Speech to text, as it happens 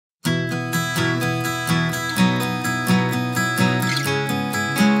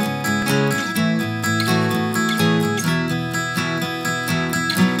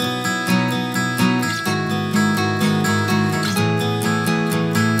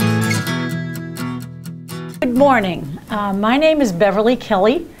Good morning. My name is Beverly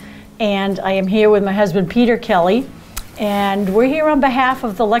Kelly, and I am here with my husband Peter Kelly, and we're here on behalf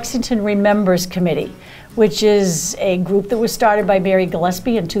of the Lexington Remembers Committee, which is a group that was started by Mary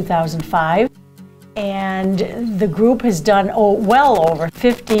Gillespie in 2005, and the group has done well over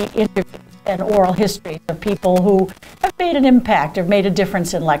 50 interviews and oral histories of people who have made an impact or made a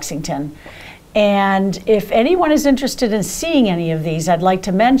difference in Lexington. And if anyone is interested in seeing any of these, I'd like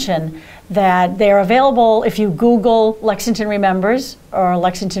to mention that they're available if you Google Lexington Remembers or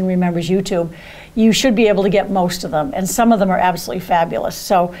Lexington Remembers YouTube. You should be able to get most of them, and some of them are absolutely fabulous.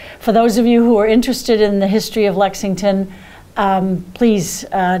 So for those of you who are interested in the history of Lexington, please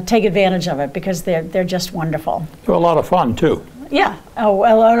take advantage of it, because they're just wonderful. They're a lot of fun too. Yeah,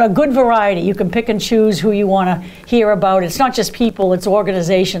 a good variety. You can pick and choose who you want to hear about. It's not just people, it's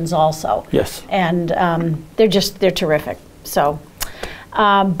organizations also. Yes. And they're terrific. So,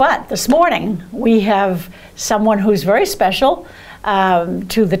 but this morning we have someone who's very special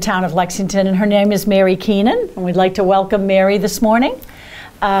to the town of Lexington, and her name is Mary Keenan, and we'd like to welcome Mary this morning.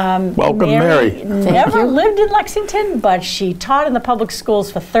 Welcome, Mary. Never lived in Lexington, but she taught in the public schools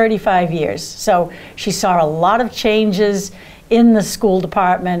for 35 years. So she saw a lot of changes in the school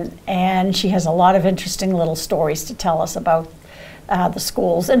department, and she has a lot of interesting little stories to tell us about the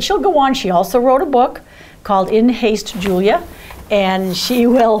schools. And she'll go on. She also wrote a book called In Haste, Julia, and she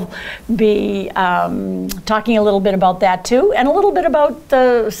will be talking a little bit about that too, and a little bit about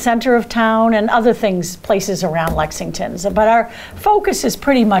the center of town and other things, places around Lexington. So, but our focus is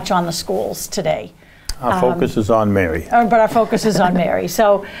pretty much on the schools today. Our focus is on Mary. But our focus is on Mary.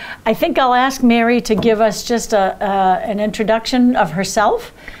 So I think I'll ask Mary to give us just an introduction of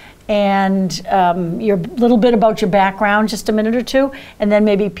herself and your little bit about your background, just a minute or two, and then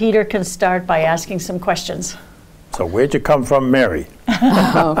maybe Peter can start by asking some questions. So where'd you come from, Mary?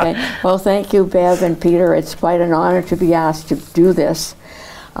 Okay. Well, thank you, Bev and Peter. It's quite an honor to be asked to do this.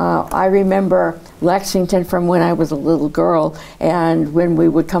 I remember Lexington from when I was a little girl, and when we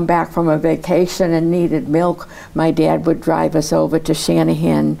would come back from a vacation and needed milk, my dad would drive us over to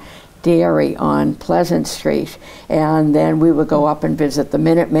Shanahan Dairy on Pleasant Street, and then we would go up and visit the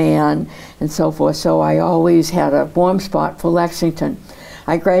Minuteman and so forth. So I always had a warm spot for Lexington.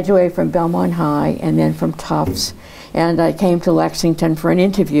 I graduated from Belmont High and then from Tufts, and I came to Lexington for an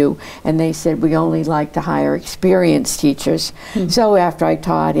interview, and they said we only like to hire experienced teachers. So after I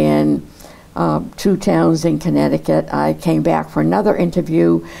taught in 2 towns in Connecticut, I came back for another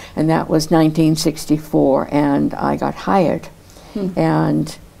interview, and that was 1964, and I got hired.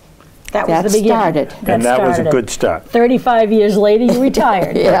 And that was the beginning. That was a good start. 35 years later, you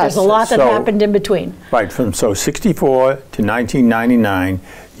retired. Yes. But there's a lot that happened in between. Right, from 64 to 1999,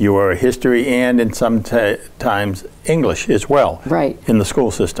 you were a history and in some times English as well. Right. In the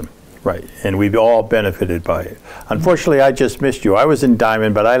school system. Right, and we've all benefited by it. Unfortunately, I just missed you. I was in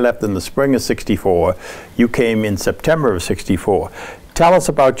Diamond, but I left in the spring of 64. You came in September of 64. Tell us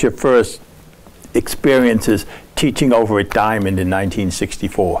about your first experiences teaching over at Diamond in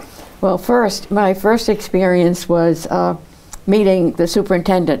 1964. Well, my first experience was meeting the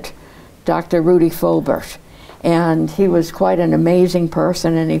superintendent, Dr. Rudy Fulbert. And he was quite an amazing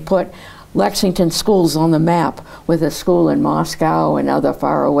person, and he put Lexington schools on the map with a school in Moscow and other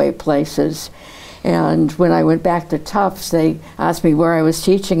faraway places. And when I went back to Tufts, they asked me where I was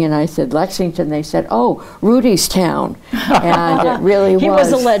teaching, and I said Lexington. They said, "Oh, Rudy's town." And it really was. He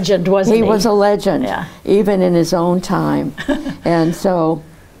was a legend, wasn't he? He was a legend, yeah. Even in his own time. And so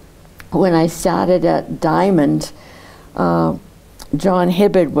when I started at Diamond, John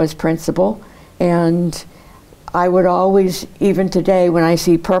Hibbard was principal, and I would always, even today, when I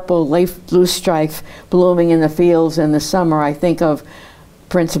see purple loosestrife blooming in the fields in the summer, I think of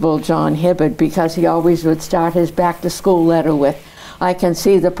Principal John Hibbard, because he always would start his back-to-school letter with, "I can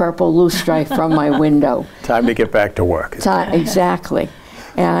see the purple loosestrife from my window." Time to get back to work. Exactly.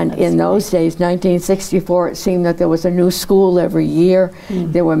 And in those days, 1964, it seemed that there was a new school every year.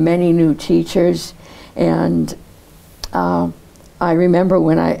 There were many new teachers, and I remember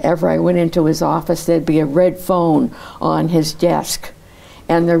whenever I went into his office, there'd be a red phone on his desk,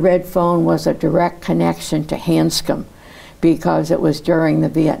 and the red phone was a direct connection to Hanscom, because it was during the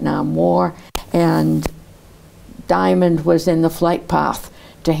Vietnam War, and Diamond was in the flight path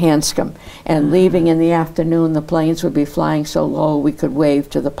to Hanscom, and leaving in the afternoon, the planes would be flying so low we could wave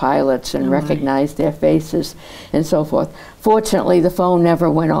to the pilots and recognize their faces and so forth. Fortunately, the phone never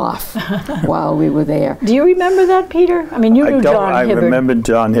went off while we were there. Do you remember that, Peter? I mean, you knew John Hibbard. I remember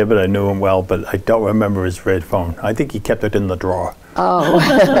John Hibbard. I knew him well, but I don't remember his red phone. I think he kept it in the drawer. Oh.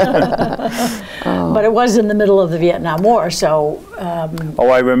 But it was in the middle of the Vietnam War, so...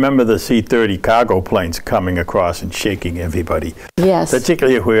 I remember the C-30 cargo planes coming across and shaking everybody. Yes.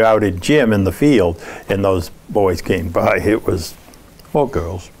 Particularly if we were out at gym in the field and those boys came by. It was, or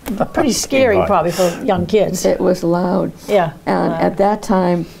girls. Pretty scary probably for young kids. It was loud. Yeah. And at that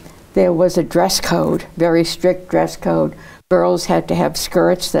time, there was a dress code, very strict dress code. Girls had to have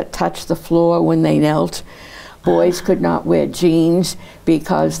skirts that touched the floor when they knelt. Boys could not wear jeans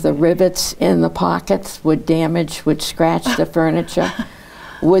because the rivets in the pockets would scratch the furniture.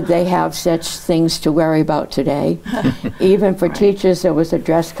 Would they have such things to worry about today? Even for teachers, there was a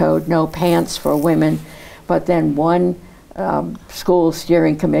dress code, no pants for women. But then one school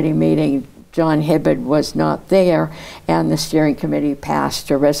steering committee meeting, John Hibbard was not there, and the steering committee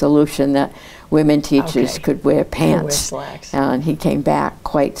passed a resolution that women teachers could wear pants. And he came back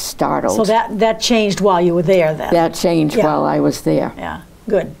quite startled. So that changed while you were there then? That changed while I was there. Yeah,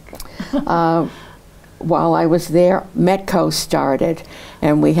 good. While I was there, Metco started,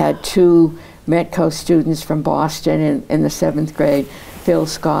 and we had 2 Metco students from Boston in the 7th grade, Phil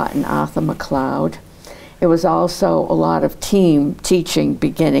Scott and Arthur McLeod. It was also a lot of team teaching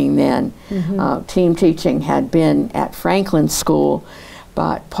beginning then. Team teaching had been at Franklin School,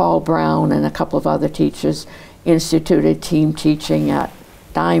 but Paul Brown and a couple of other teachers instituted team teaching at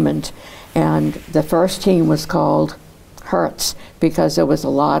Diamond. And the first team was called Hertz because there was a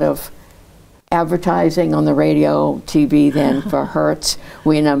lot of advertising on the radio, TV then for Hertz,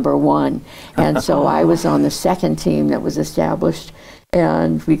 we're #1. And so I was on the second team that was established,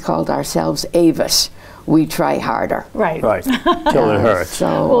 and we called ourselves Avis. We try harder. Right. Till it hurts.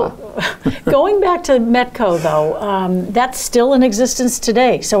 So, going back to Metco, though, that's still in existence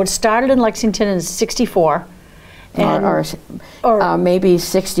today. So it started in Lexington in '64. Or maybe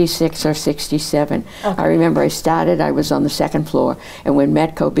 66 or 67. I remember I was on the 2nd floor, and when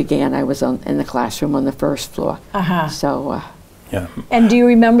Metco began, I was in the classroom on the 1st floor. So, yeah. And do you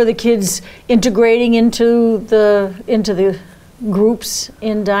remember the kids integrating into the groups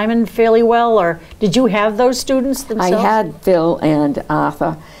in Diamond fairly well, or did you have those students themselves? I had Phil and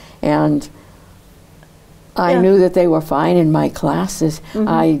Arthur, and I knew that they were fine in my classes.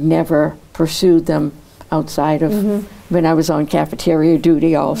 I never pursued them outside of when I was on cafeteria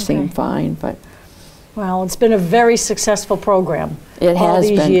duty. All seemed fine, but well, it's been a very successful program. It all has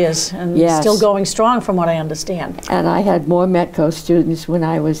these been. years, and still going strong, from what I understand. And I had more Metco students when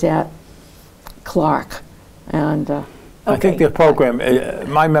I was at Clark, and I think the program,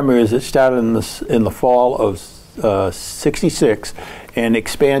 my memory is it started in the fall of '66 and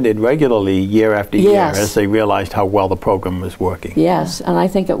expanded regularly year after year as they realized how well the program was working. Yes, and I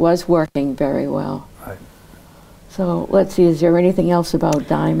think it was working very well. Right. So let's see, is there anything else about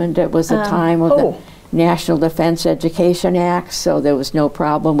Diamond? It was a time of the National Defense Education Act, so there was no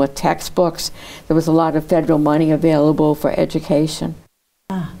problem with textbooks. There was a lot of federal money available for education.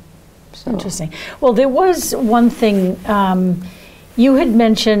 Interesting. Well, there was one thing you had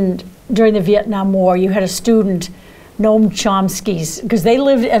mentioned during the Vietnam War. You had a student, Noam Chomsky's, because they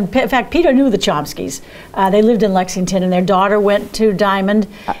lived, and in fact, Peter knew the Chomskys. They lived in Lexington, and their daughter went to Diamond,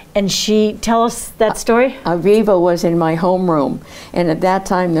 and tell us that story. Aviva was in my homeroom, and at that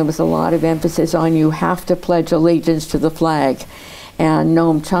time there was a lot of emphasis on you have to pledge allegiance to the flag. And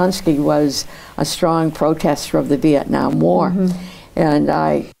Noam Chomsky was a strong protester of the Vietnam War. And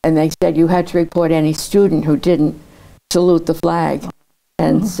they said you had to report any student who didn't salute the flag.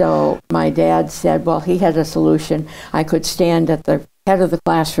 And so my dad said, well, he had a solution. I could stand at the head of the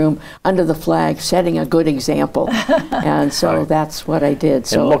classroom under the flag, setting a good example. And so that's what I did.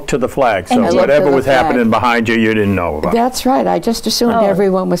 So and look to the flag. So whatever was happening behind you, you didn't know about. That's right. I just assumed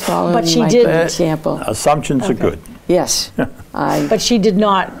everyone was following my example. Assumptions are good. Yes. But she did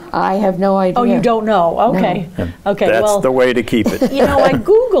not. I have no idea. Oh, you don't know? Okay. No. Okay. That's the way to keep it. You know, I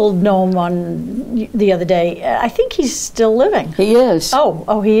Googled Noam the other day. I think he's still living. He is.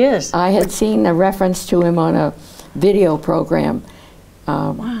 Oh, he is. I had seen a reference to him on a video program.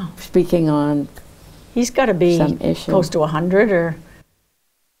 Wow. Speaking on. He's got to be close to 100 or.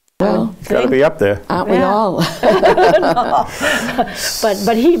 Well, got to be up there. Aren't we all?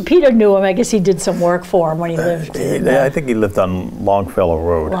 But Peter knew him. I guess he did some work for him when he lived. I think he lived on Longfellow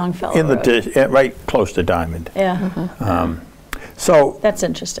Road. Right close to Diamond. Yeah. So that's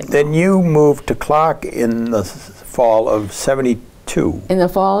interesting. Then you moved to Clark in the fall of '72. 72. In the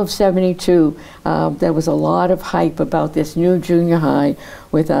fall of 72, there was a lot of hype about this new junior high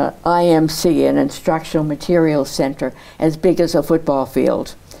with a IMC, an Instructional Materials Center, as big as a football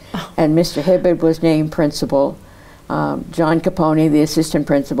field. And Mr. Hibbard was named principal. John Capone, the assistant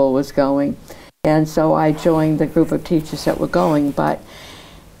principal, was going. And so I joined the group of teachers that were going. But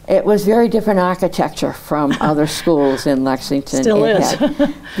it was very different architecture from other schools in Lexington. Still it is.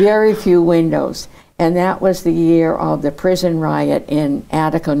 Had very few windows. And that was the year of the prison riot in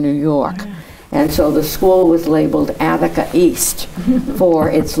Attica, New York. Oh, yeah. And so the school was labeled Attica East for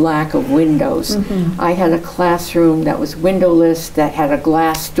its lack of windows. I had a classroom that was windowless, that had a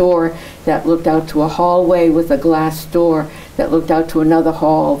glass door that looked out to a hallway with a glass door that looked out to another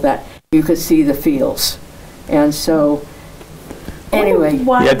hall that you could see the fields. And so, anyway.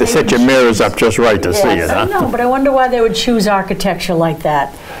 You had to set your mirrors up just right to see it, I huh? know, but I wonder why they would choose architecture like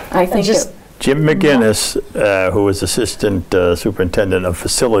that. I think just Jim McGinnis, who was assistant superintendent of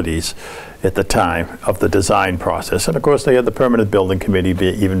facilities at the time of the design process, and of course they had the permanent building committee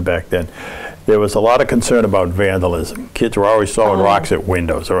even back then, there was a lot of concern about vandalism. Kids were always throwing rocks at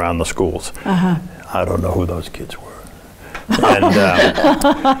windows around the schools. I don't know who those kids were.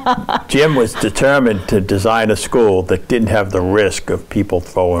 And Jim was determined to design a school that didn't have the risk of people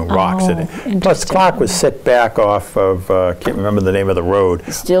throwing rocks at it. Plus, Clark was set back off of, can't remember the name of the road.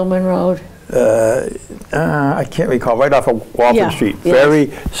 Stillman Road. I can't recall, right off of Walford Street. Yes.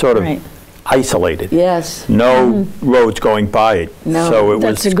 Very sort of isolated. Yes. No roads going by it. No. So it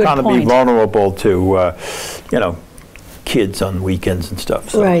That's was a good kind of be point. vulnerable to, you know, kids on weekends and stuff.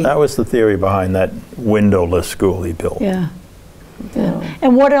 So that was the theory behind that windowless school he built. Yeah. Yeah.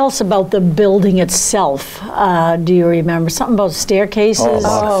 And what else about the building itself do you remember? Something about staircases? Oh, a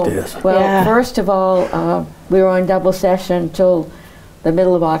lot of stairs. Well, first of all, we were on double session till the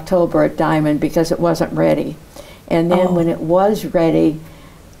middle of October at Diamond because it wasn't ready. And then when it was ready,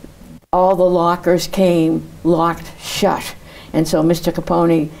 all the lockers came locked shut. And so Mr.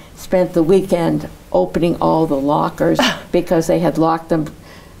 Capone spent the weekend opening all the lockers because they had locked them.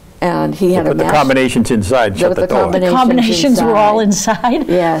 And he had Put the combinations inside, shut the door. The combinations were all inside?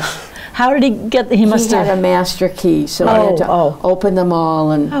 Yes. How did he get, he must He have. had a master key, so he had to open them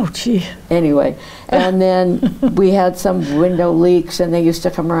all. And Oh, gee. anyway, and then we had some window leaks, and they used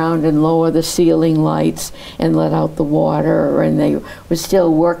to come around and lower the ceiling lights and let out the water, and they were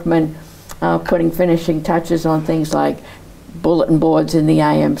still workmen putting finishing touches on things like bulletin boards in the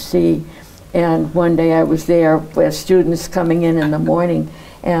IMC. And one day I was there with students coming in the morning,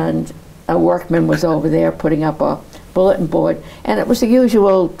 and a workman was over there putting up a bulletin board, and it was the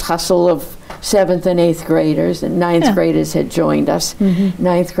usual tussle of 7th and 8th graders, and 9th graders had joined us.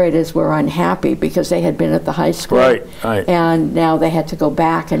 9th graders were unhappy because they had been at the high school, Right. and now they had to go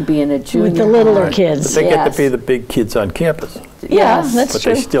back and be in a junior With the littler high. kids. But they get to be the big kids on campus. Yeah, Yes. that's But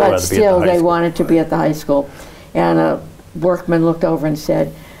true. they still had But to be at the still, high they school. wanted to be at the high school. And a workman looked over and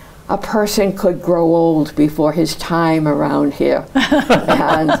said, "A person could grow old before his time around here."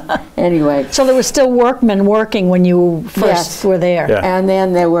 And anyway. So there were still workmen working when you first Yes. were there? Yeah. And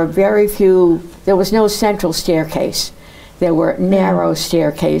then there were very few, there was no central staircase. There were narrow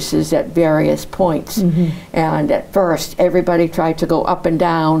staircases at various points. And at first, everybody tried to go up and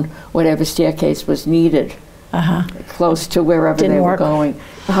down whatever staircase was needed, close to wherever Didn't they were work. going.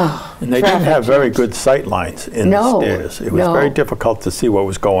 And they didn't have very good sight lines in No, the stairs. It was no. very difficult to see what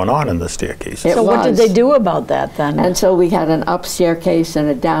was going on in the staircases. It So what did was. they do about that then? And so we had an up staircase and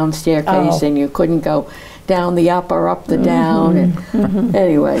a down staircase, and you couldn't go down the up or up the down. And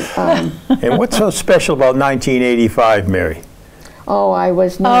anyway, And what's so special about 1985, Mary? I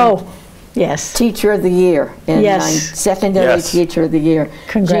was named yes. Teacher of the Year in Yes. Secondary Yes. Teacher of the Year.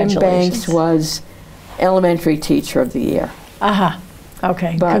 Congratulations. Jim Banks was Elementary Teacher of the Year.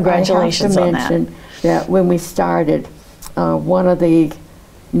 Okay, But congratulations I on have that. to mention that when we started, one of the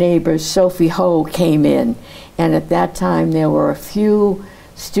neighbors, Sophie Ho, came in, and at that time there were a few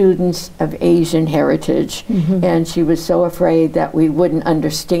students of Asian heritage, and she was so afraid that we wouldn't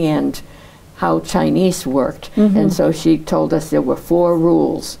understand how Chinese worked, and so she told us there were 4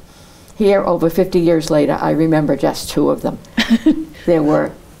 rules. Here, over 50 years later, I remember just 2 of them. There were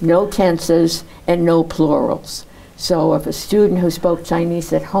no tenses and no plurals. So if a student who spoke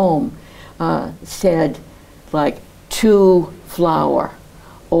Chinese at home said, like, to flower,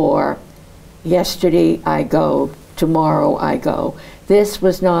 or yesterday I go, tomorrow I go, this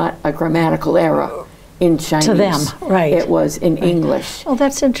was not a grammatical error in Chinese. To them, right. It was in English. Oh,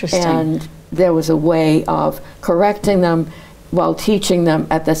 that's interesting. And there was a way of correcting them while teaching them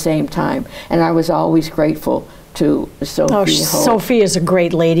at the same time. And I was always grateful to Sophie Oh, Hope. Sophie is a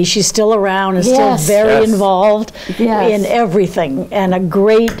great lady. She's still around and Yes. still very Yes. involved Yes. in everything, and a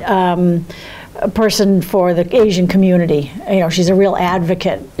great person for the Asian community. You know, she's a real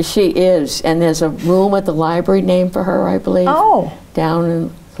advocate. She is, and there's a room at the library named for her, I believe. Oh. Down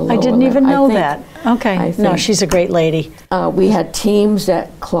in the lower I didn't even level. know I that. think- Okay. I No, think. she's a great lady. We had teams at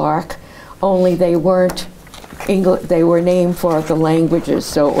Clark, only they weren't English. They were named for the languages.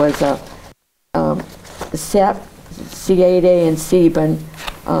 So it was a SEP, C8A, and CBN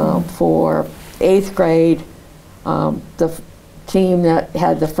for 8th grade. The team that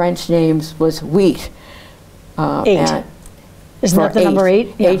had the French names was Wheat. 8. and- Isn't that for the number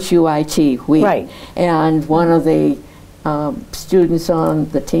 8? Yeah. H-U-I-T, Wheat. Right. And one of the students on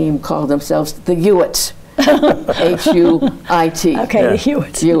the team called themselves the Hewitts. H-U-I-T. Okay, Yeah. the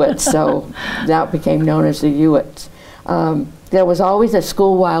Hewitts. Hewitts, so that became known as the Hewitts. There was always a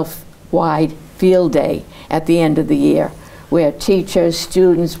school-wide field day at the end of the year where teachers,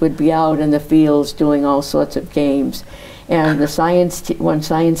 students would be out in the fields doing all sorts of games. And the one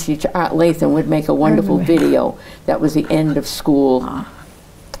science teacher, Art Latham, would make a wonderful video that was the end of school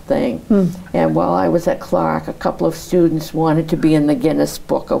thing. And while I was at Clark, a couple of students wanted to be in the Guinness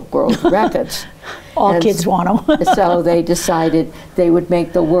Book of World Records. All And kids want them. So they decided they would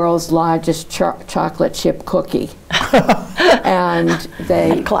make the world's largest chocolate chip cookie. And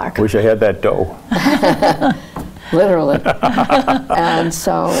they, Clark. Wish I had that dough. literally. And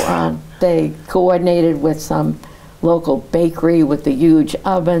so they coordinated with some local bakery with the huge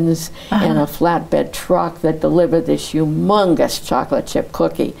ovens and a flatbed truck that delivered this humongous chocolate chip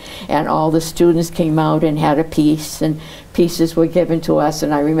cookie. And all the students came out and had a piece, and pieces were given to us.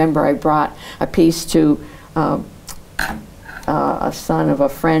 And I remember I brought a piece to a son of a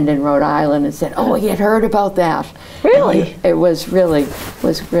friend in Rhode Island and said, "Oh, he had heard about that." Really? And it was really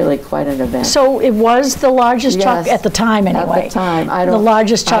quite an event. So it was the largest Yes. chocolate, at the time anyway. At the time, The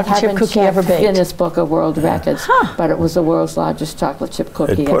largest chocolate chip cookie ever baked. Guinness Book of World Records, but it was the world's largest chocolate chip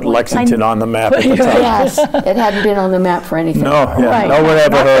cookie. It put ever. Lexington on the map at the time. Yes, it hadn't been on the map for anything. No, yeah, Right. no one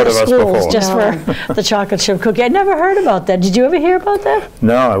ever Not heard for of us schools, before. just for the chocolate chip cookie. I'd never heard about that. Did you ever hear about that?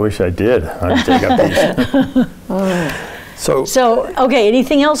 No, I wish I did. I'd take a piece. So, okay,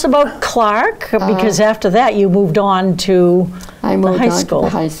 anything else about Clark? Because after that, you moved on to I moved high on school. to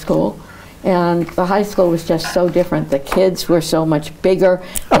the high school, and the high school was just so different. The kids were so much bigger.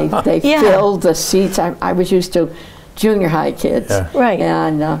 They Yeah. filled the seats. I was used to junior high kids, Yeah. Right.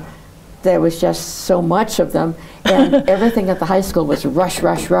 and there was just so much of them, and everything at the high school was rush,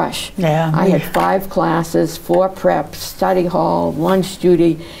 rush, rush. Yeah. I had 5 classes, 4 preps, study hall, lunch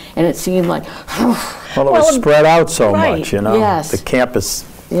duty, and it seemed like, Well, it was Well, spread out so right. much, you know. Yes. The campus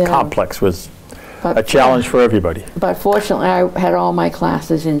Yeah. complex was but, a challenge for everybody. But fortunately, I had all my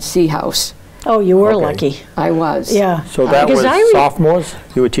classes in C House. Oh, you were Okay. lucky. I was. Yeah. So that Because was I sophomores?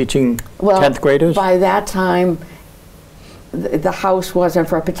 You were teaching 10th graders? By that time, the house wasn't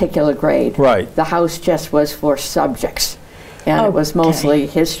for a particular grade. Right. The house just was for subjects. And it was Okay. mostly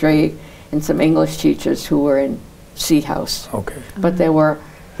history and some English teachers who were in C House. Okay. But there were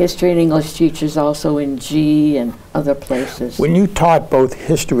history and English teachers also in G and other places. When you taught both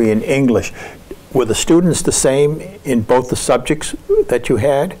history and English, were the students the same in both the subjects that you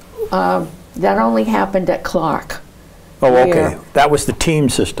had? That only happened at Clark. Oh, okay. Where- That was the team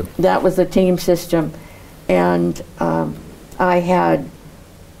system. That was the team system. And I had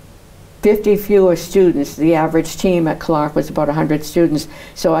 50 fewer students. The average team at Clark was about 100 students,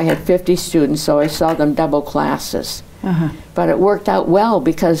 so I had 50 students, so I saw them double classes. But it worked out well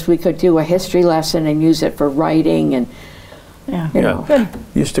because we could do a history lesson and use it for writing and, Yeah. you know.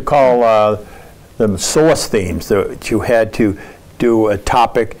 Used to call them source themes, that you had to do a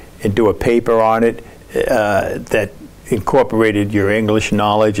topic and do a paper on it that incorporated your English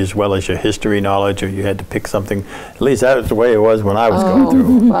knowledge as well as your history knowledge, or you had to pick something. At least that was the way it was when I was going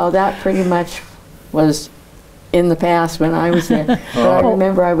through. Well, that pretty much was in the past when I was there. But I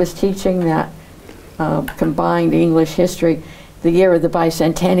remember I was teaching that combined English history the year of the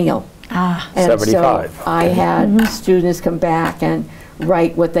bicentennial. Ah. And 75. so I had students come back and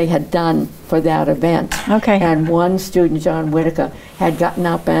write what they had done for that event. Okay. And one student, John Whitaker, had gotten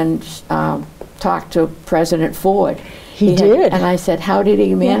up and talked to President Ford. He did? And I said, how did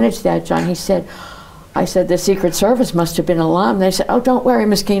he manage that, John? He said, I said, the Secret Service must have been alarmed. They said, oh, don't worry,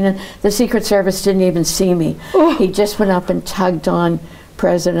 Miss Keenan. The Secret Service didn't even see me. He just went up and tugged on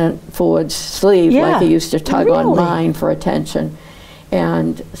President Ford's sleeve Yeah, like he used to tug on really? mine for attention.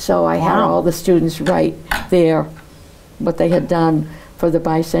 And so I had Wow. all the students write there what they had done for the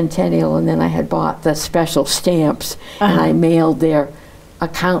bicentennial, and then I had bought the special stamps, and I mailed their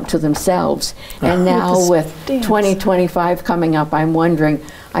account to themselves. And now with 2025 coming up, I'm wondering,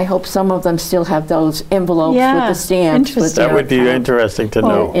 I hope some of them still have those envelopes with the stamps. With that would be interesting to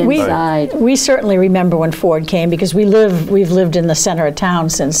know. Inside. We certainly remember when Ford came, because we've lived in the center of town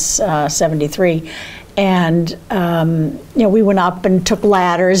since '73. And you know, we went up and took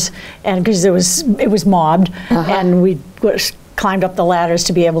ladders, and because it was mobbed, and we climbed up the ladders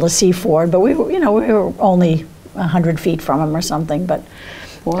to be able to see Ford. But we were only 100 feet from him or something. But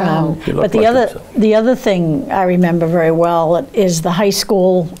but the other thing I remember very well is the high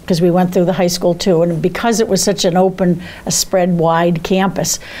school, because we went through the high school too, and because it was such an open, spread wide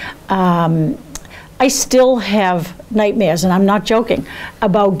campus. I still have nightmares, and I'm not joking,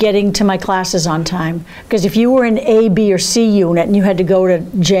 about getting to my classes on time. Because if you were in A, B, or C unit and you had to go to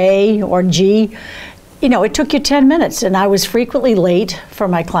J or G, you know, it took you 10 minutes, and I was frequently late for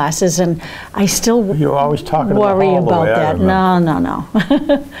my classes, and I still You're always talking worry about that. No.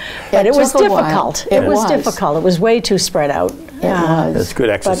 But it was difficult. It was difficult. It was way too spread out. That's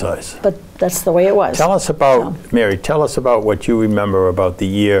good exercise. But that's the way it was. Tell us about, Mary, tell us about what you remember about the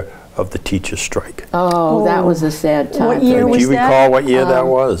year of the teachers' strike. Oh, that was a sad time. What year was that? Do you recall what year that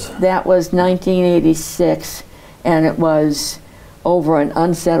was? That was 1986, and it was over an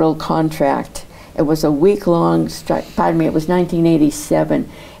unsettled contract. It was a week-long strike. Pardon me, it was 1987.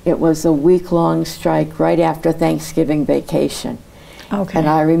 It was a week-long strike right after Thanksgiving vacation. Okay. And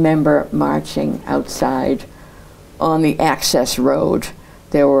I remember marching outside on the access road.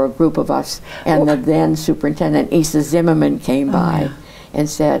 There were a group of us, and the then superintendent, Issa Zimmerman, came by and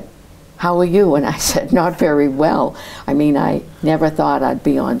said, "How are you?" And I said, "Not very well." I mean, I never thought I'd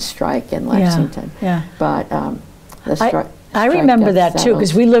be on strike in Lexington. Yeah. But the strike. I remember that too,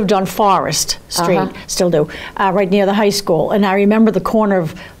 because we lived on Forest Street, still do, right near the high school. And I remember the corner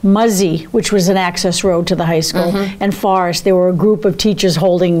of Muzzy, which was an access road to the high school, and Forest. There were a group of teachers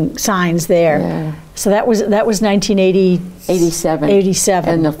holding signs there. Yeah. So that was 1987.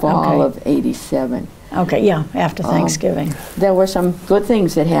 87. In the fall of '87. Okay, yeah, after Thanksgiving. There were some good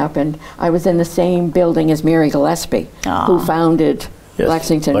things that happened. I was in the same building as Mary Gillespie, who founded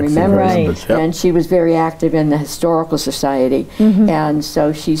Lexington Remembers, and she was very active in the Historical Society, and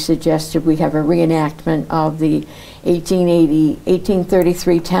so she suggested we have a reenactment of the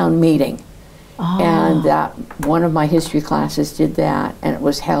 1833 town meeting, and that one of my history classes did that, and it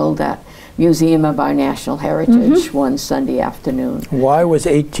was held at Museum of Our National Heritage one Sunday afternoon. Why was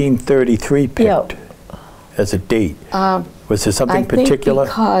 1833 picked as a date? Was there something particular? I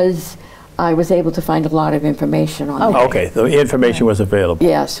think because I was able to find a lot of information on that. Okay, the information was available.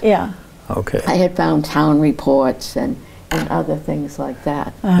 Yes. Yeah. Okay. I had found town reports and other things like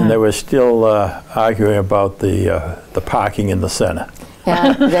that. And they were still arguing about the parking in the center.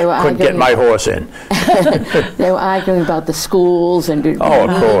 And they were Couldn't get my horse in. They were arguing about the schools and do we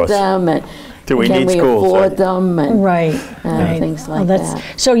need them, and do we can need we schools? afford them, and things like that.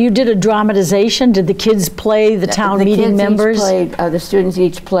 So you did a dramatization. Did the kids play the town meeting members? The students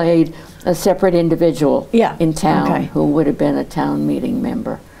each played a separate individual in town who would have been a town meeting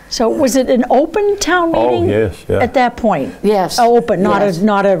member. So was it an open town meeting? Oh, yes, at that point? Yes. Open, not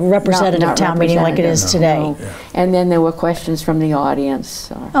a representative town meeting like it is today. No. And then there were questions from the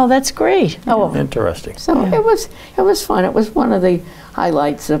audience. Oh, that's great. Oh, interesting. So it was fun. It was one of the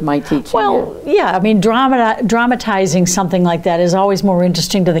highlights of my teaching. Well, I mean, dramatizing something like that is always more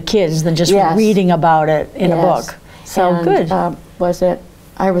interesting to the kids than just reading about it in a book. So good. Was it?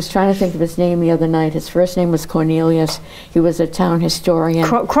 I was trying to think of his name the other night. His first name was Cornelius. He was a town historian.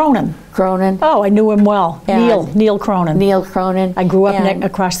 Cronin. Cronin. Oh, I knew him well. Neil Cronin. Neil Cronin. I grew up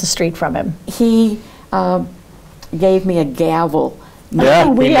across the street from him. He gave me a gavel. Yeah,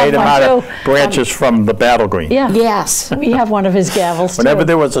 he made him out of branches from the Battle Green. Yeah. Yes. We have one of his gavels, Whenever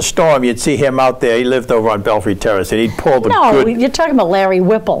there was a storm, you'd see him out there. He lived over on Belfry Terrace, and he'd pull the No, you're talking about Larry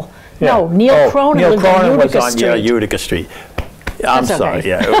Whipple. Yeah. No, Neil Cronin lived on Utica Street. Utica Street. I'm sorry,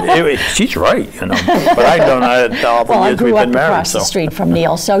 she's right, you know. But I don't know all the years we've been married. Well, I grew up across the street from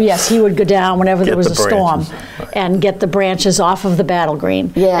Neil, so yes, he would go down whenever there was a storm and get the branches off of the Battle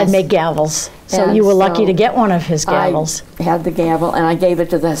Green and make gavels. So you were lucky to get one of his gavels. I had the gavel, and I gave it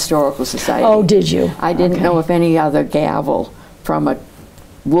to the Historical Society. Oh, did you? I didn't know if any other gavel from a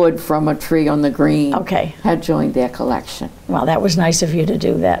wood from a tree on the green had joined their collection. Well, that was nice of you to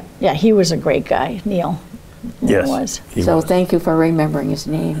do that. Yeah, he was a great guy, Neil. Yes. So thank you for remembering his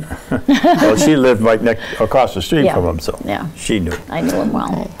name. Well, she lived right across the street from him, so she knew. I knew him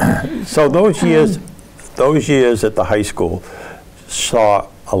well. So those years at the high school saw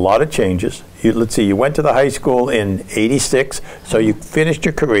a lot of changes let's see, you went to the high school in '86, so you finished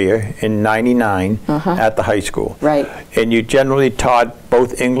your career in '99 at the high school. Right. And you generally taught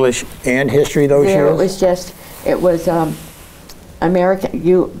both English and history those years? It was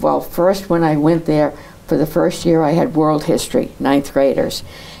American, well, first when I went there, for the first year I had world history, 9th graders.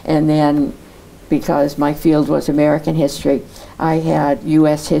 And then, because my field was American history, I had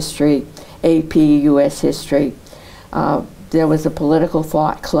U.S. history, AP U.S. history. There was a political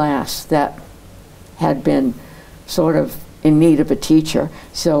thought class that had been sort of in need of a teacher,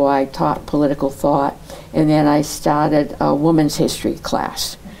 so I taught political thought. And then I started a women's history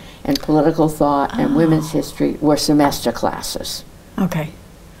class. And political thought and women's history were semester classes. Okay.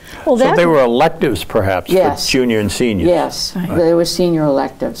 Well, so they were electives, perhaps, for junior and seniors? Yes, they were senior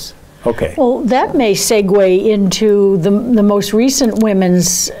electives. Okay. Well, that may segue into the most recent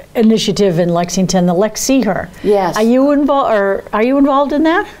women's initiative in Lexington, the Lex See Her. Yes. Are you involved in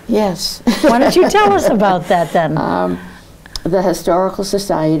that? Yes. Why don't you tell us about that then? The Historical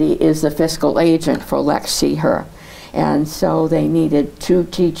Society is the fiscal agent for Lex See Her. And so they needed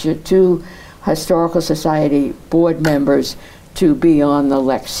two Historical Society board members to be on the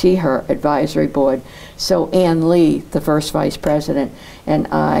Lex See Her advisory board. So Ann Lee, the first vice president, and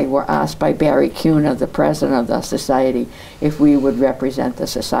I were asked by MaryKeenan, the president of the society, if we would represent the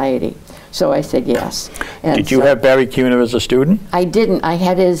society. So I said yes. And did you have MaryKeenan as a student? I didn't. I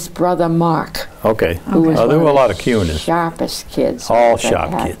had his brother Mark. Okay. Who was there were a lot of the Kunas. sharpest kids. All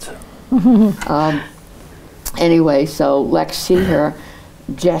sharp kids. Anyway, so Lex See Her,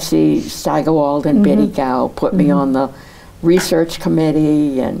 Jesse Steigerwald and Betty Gow put me on the research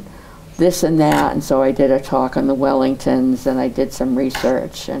committee and this and that, and so I did a talk on the Wellingtons and I did some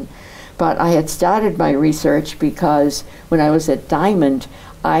research. But I had started my research because when I was at Diamond,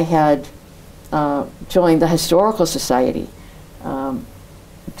 I had joined the Historical Society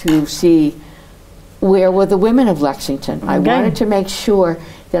to see where were the women of Lexington. I wanted to make sure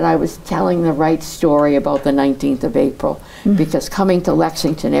that I was telling the right story about the 19th of April, because coming to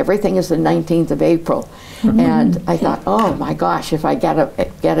Lexington, everything is the 19th of April. And I thought, oh my gosh, if I get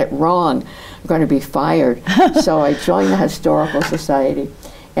it wrong, I'm going to be fired. So I joined the Historical Society,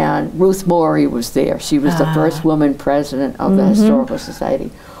 and Ruth Morey was there. She was the first woman president of the Historical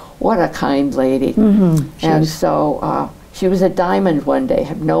Society. What a kind lady. And so she was at Diamond one day,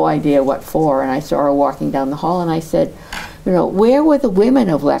 had no idea what for, and I saw her walking down the hall, and I said, you know, where were the women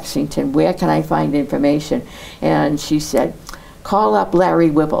of Lexington? Where can I find information? And she said, call up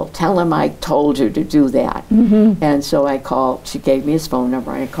Larry Whipple. Tell him I told you to do that. And so I called, she gave me his phone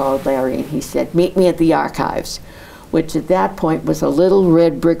number, and I called Larry, and he said, meet me at the archives, which at that point was a little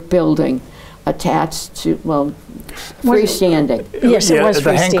red brick building attached to, well, freestanding. Yes, it was the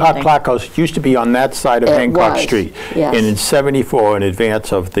freestanding. Hancock Clock House used to be on that side of Hancock Street. Yes. And in '74, in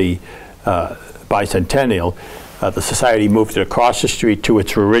advance of the bicentennial, the Society moved it across the street to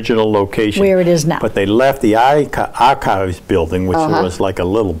its original location. Where it is now. But they left the archives building, which was like a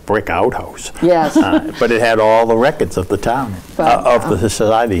little brick outhouse. Yes. But it had all the records of the town, of the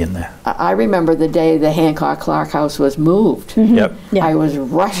Society in there. I remember the day the Hancock Clock House was moved. Yep. Yeah. I was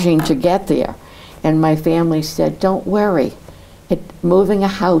rushing to get there, and my family said, don't worry. Moving a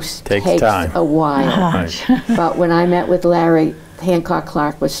house takes time. a while. Right. But when I met with Larry, Hancock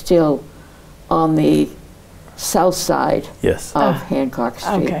Clock was still on the south side of Hancock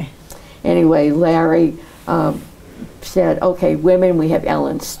Street. Okay. Anyway, Larry said, okay, women, we have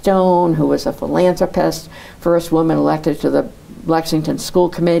Ellen Stone, who was a philanthropist, first woman elected to the Lexington School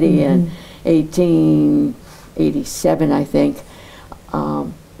Committee in 1887, I think,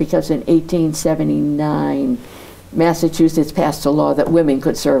 because in 1879, Massachusetts passed a law that women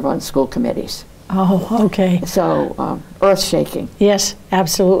could serve on school committees. Oh, okay. So, earth-shaking. Yes,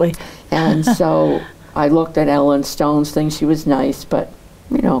 absolutely. And so I looked at Ellen Stone's thing. She was nice, but,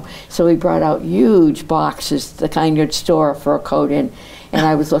 you know, so we brought out huge boxes, the kind you'd store a fur coat in, and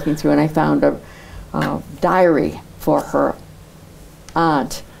I was looking through, and I found a diary for her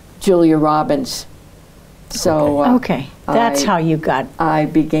aunt, Julia Robbins. So okay, that's how you got. I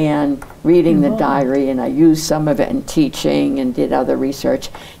began reading the diary, and I used some of it in teaching and did other research.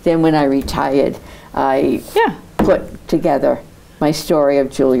 Then when I retired, I put together my story of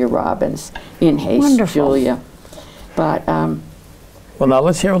Julia Robbins. In haste, Wonderful. Julia. But well, now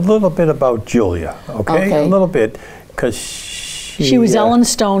let's hear a little bit about Julia, okay? A little bit, because she was Ellen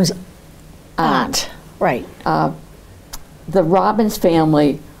Stone's aunt. Right. The Robbins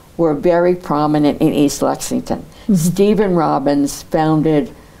family were very prominent in East Lexington. Stephen Robbins founded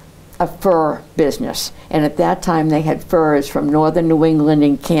a fur business, and at that time they had furs from northern New England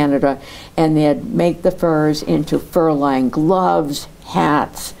and Canada, and they'd make the furs into fur-lined gloves,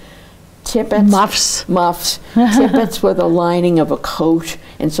 hats, tippets. Muffs. Muffs. Tippets were the lining of a coat,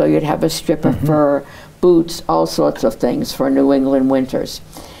 and so you'd have a strip of fur, boots, all sorts of things for New England winters.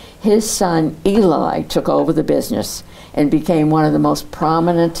 His son, Eli, took over the business and became one of the most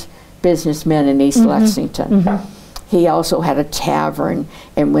prominent businessmen in East Lexington. He also had a tavern,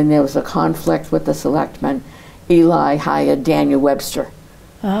 and when there was a conflict with the selectmen, Eli hired Daniel Webster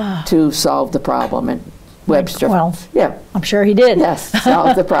to solve the problem. And Webster, Well, yeah, I'm sure he did. yes,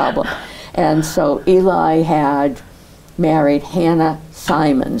 solved the problem. And so Eli had married Hannah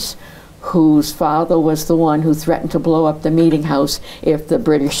Simons, whose father was the one who threatened to blow up the meeting house if the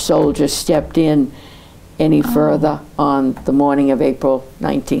British soldiers stepped in any further on the morning of April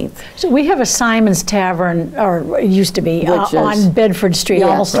 19th. So we have a Simon's Tavern, or it used to be, Which is- on Bedford Street, Yes.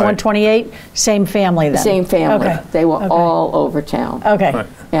 almost to Right. 128. Same family then. Same family. Okay. They were Okay. all over town. Okay. Right.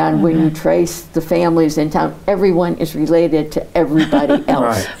 And when you trace the families in town, everyone is related to everybody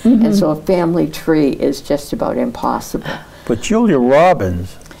else. Right. And so a family tree is just about impossible. But Julia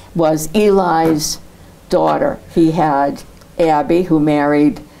Robbins, Was Eli's daughter. He had Abby, who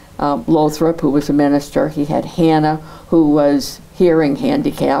married Lothrop, who was a minister. He had Hannah, who was hearing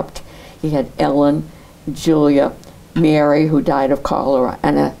handicapped. He had Ellen, Julia, Mary, who died of cholera,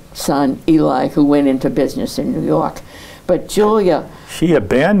 and a son, Eli, who went into business in New York. But Julia, she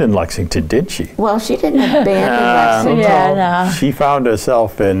abandoned Lexington, didn't she? well, she didn't abandon Lexington. Yeah, no. She found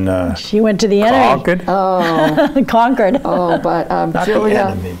herself in She went to the enemy. Concord. Oh, Conquered. oh, but Not the Julia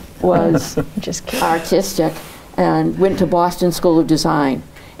enemy. was Just kidding. artistic and went to Boston School of Design.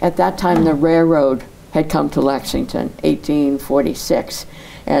 At that time, the railroad had come to Lexington, 1846.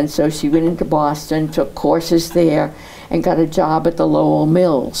 And so she went into Boston, took courses there, and got a job at the Lowell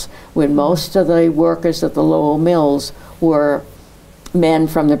Mills, when most of the workers at the Lowell Mills were men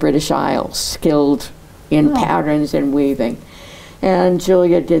from the British Isles, skilled in patterns and weaving. And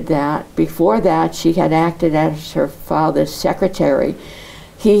Julia did that. Before that, she had acted as her father's secretary.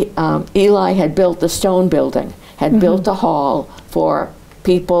 Eli had built the stone building, had built a hall for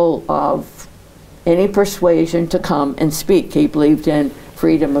people of any persuasion to come and speak. He believed in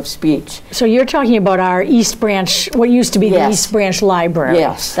freedom of speech. So you're talking about our East Branch, what used to be the Yes. East Branch Library.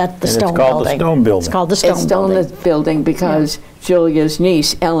 Yes. That's the And stone it's called the building. Stone Building. It's called the Stone It's Building. Stone building because Julia's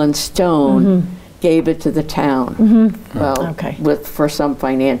niece, Ellen Stone, gave it to the town. Well, Okay. for some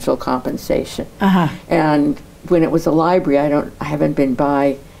financial compensation. Uh-huh. And when it was a library, I haven't been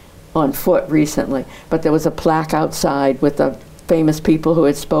by on foot recently, but there was a plaque outside with the famous people who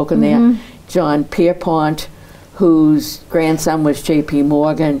had spoken there. John Pierpont, whose grandson was J.P.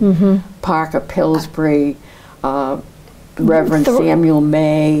 Morgan, Parker Pillsbury, Reverend Samuel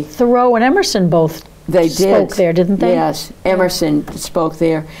May. Thoreau and Emerson both They spoke did. there, didn't they? Yes, Emerson spoke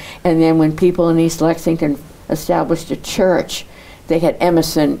there. And then when people in East Lexington established a church, they had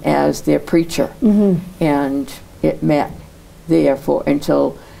Emerson as their preacher. And it met there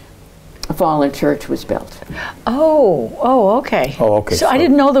until a fallen church was built. Oh, okay. Oh, okay, So I so-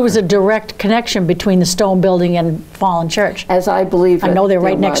 didn't know there was a direct connection between the stone building and Fallen Church. As I believe I it, know they're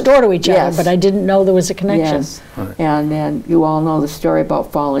right there next was. door to each other, Yes. but I didn't know there was a connection. Yes. And then you all know the story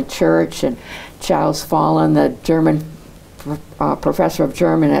about Fallen Church and Charles Fallen, the German professor of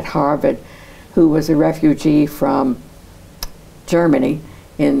German at Harvard, who was a refugee from Germany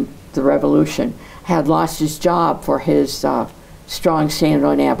in the Revolution, had lost his job for his strong stand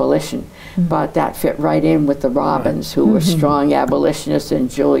on abolition. But that fit right in with the Robins, who were strong abolitionists, and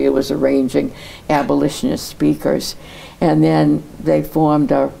Julia was arranging abolitionist speakers. And then they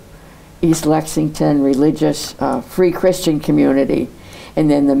formed a East Lexington religious free Christian community. And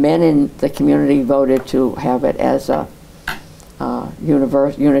then the men in the community voted to have it as a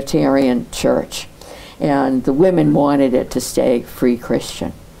Unitarian church. And the women wanted it to stay free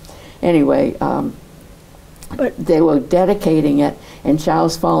Christian. Anyway, But they were dedicating it, and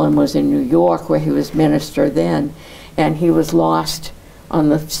Charles Fallen was in New York, where he was minister then, and he was lost on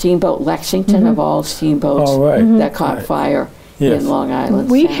the steamboat Lexington, of all steamboats, Oh, right. that caught fire Yes. in Long Island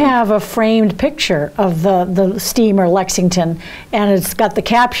we Sound. have a framed picture of the steamer Lexington, and it's got the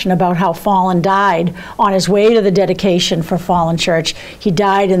caption about how Fallen died on his way to the dedication for Fallen Church. He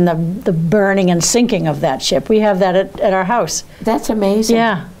died in the burning and sinking of that ship. We have that at our house. That's amazing.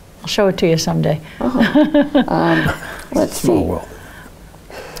 Yeah, I'll show it to you someday. Let's Small see. world.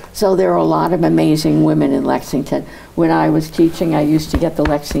 So there are a lot of amazing women in Lexington. When I was teaching, I used to get the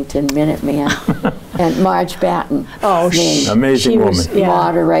Lexington Minuteman, and Marge Batten, Oh, named Amazing she woman. was, yeah.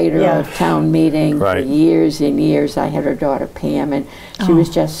 moderator Yeah. of town meeting for Right. years and years. I had her daughter Pam, and she was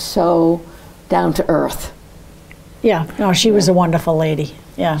just so down to earth. Yeah, no, she was a wonderful lady.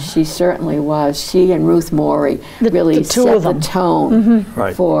 Yeah. She certainly was. She and Ruth Morey really the two set of the them. tone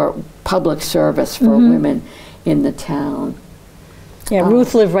Right. for public service for women in the town. Yeah,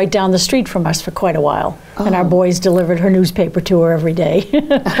 Ruth lived right down the street from us for quite a while, and our boys delivered her newspaper to her every day.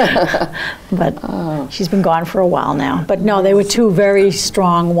 But she's been gone for a while now. But no, they were two very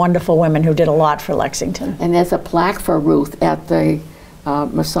strong, wonderful women who did a lot for Lexington. And there's a plaque for Ruth at the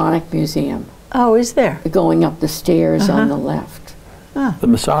Masonic Museum, Oh, is there? going up the stairs on the left. The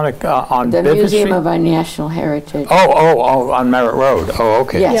Masonic on The Bedford Museum Street? of our National Heritage. Oh, on Merritt Road. Oh,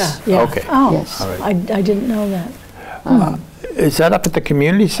 okay. Yes. Yeah. Okay. Oh, Yes. All right. I didn't know that. Is that up at the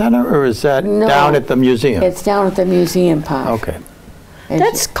community center, or is that No, down at the museum? It's down at the museum park. Okay. It's-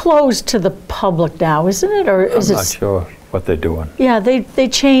 That's closed to the public now, isn't it? Or is I'm it? not sure what they're doing. Yeah, they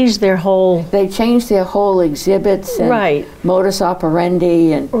changed their whole. They changed their whole exhibits and Right. modus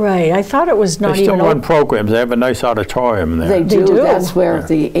operandi, and Right. I thought it was not They still even. run programs. They have a nice auditorium there. they do. do. That's where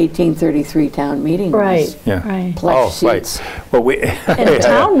the 1833 town meeting Right. was. Yeah. Right. Plush Oh, right. seats. Well, we And a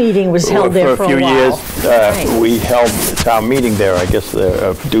town meeting was held there for a few a while. years. Right. We held a town meeting there. I guess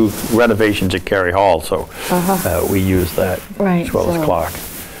do renovations at Cary Hall, so we used that Right. as well as So- Clark.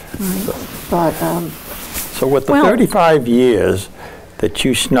 But So with the Well- 35 years that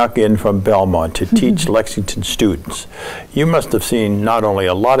you snuck in from Belmont to teach Lexington students, you must have seen not only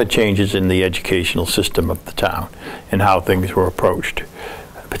a lot of changes in the educational system of the town and how things were approached,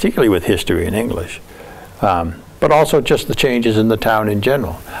 particularly with history and English, but also just the changes in the town in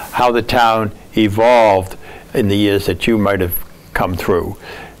general, how the town evolved in the years that you might have come through.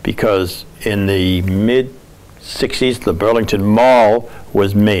 Because in the mid-60s, the Burlington Mall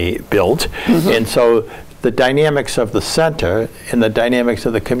was built, and so the dynamics of the center and the dynamics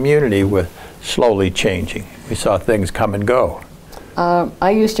of the community were slowly changing. We saw things come and go. I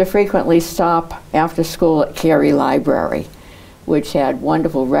used to frequently stop after school at Cary Library, which had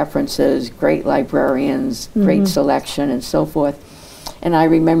wonderful references, great librarians, great selection, and so forth. And I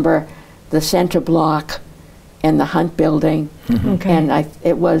remember the center block and the Hunt building, Okay. and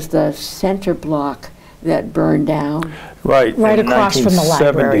it was the center block that burned down. Right in across from the 1970,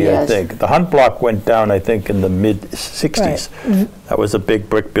 library, I yes. think. The Hunt Block went down, I think, in the mid-60s. That was a big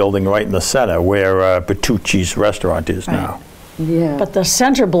brick building right in the center where Bertucci's restaurant is now. Yeah. But the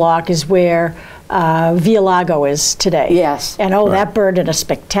center block is where Via Lago is today. Yes. And that burned in a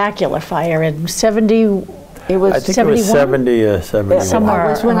spectacular fire in 70. It was I think it was 71? 70 or 71. Somewhere It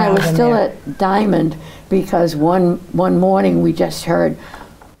was when I was around in still there. at Diamond, because one morning we just heard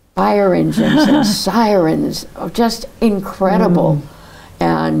fire engines and sirens, just incredible.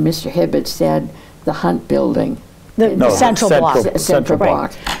 And Mr. Hibbert said the Hunt building. The No, the central block. Central Right.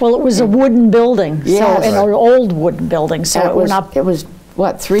 block. Well, it was a wooden building, Yes. so an old wooden building, so And it went up it was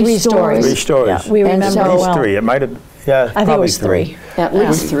what, three three stories? 3 stories. Yeah, we And remember so- At least well. 3. It might have, yeah, I think it probably was 3. At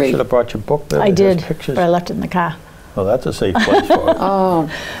least You 3. should have brought your book there. I that has did, Pictures. but I left it in the car. Well, that's a safe place for it. Oh,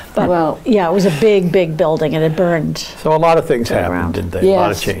 But well, yeah, it was a big, big building, and it burned. So a lot of things happened, around. didn't they? A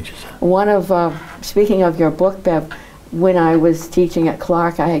lot of Yes. changes. one of, speaking of your book, Bev, when I was teaching at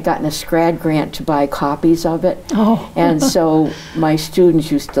Clark, I had gotten a SCRAD grant to buy copies of it. Oh. And so my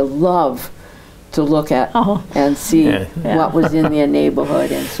students used to love to look at and see Yeah. what was in their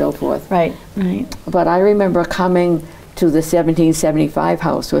neighborhood and so forth. Right, right. But I remember coming to the 1775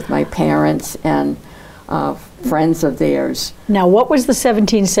 house with my parents and friends of theirs. Now, what was the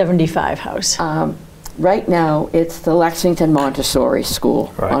 1775 house? Right now, it's the Lexington Montessori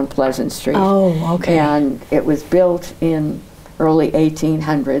School Right. on Pleasant Street. Oh, okay. And it was built in early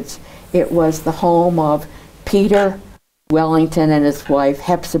 1800s. It was the home of Peter Wellington and his wife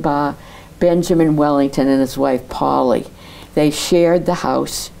Hepzibah, Benjamin Wellington and his wife Polly. They shared the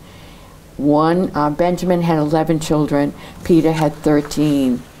house. Benjamin had 11 children, Peter had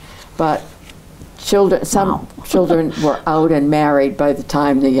 13. But some children were out and married by the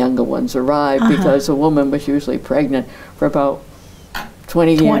time the younger ones arrived, because a woman was usually pregnant for about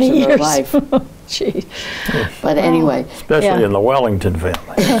 20 years of her life. Gee. But anyway, Especially Yeah. in the Wellington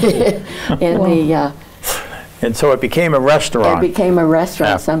family. And so it became a it restaurant. became a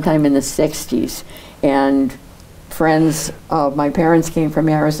restaurant Yeah. sometime in the 60s. And friends of my parents came from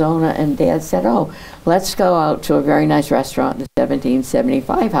Arizona, and Dad said, oh, let's go out to a very nice restaurant, the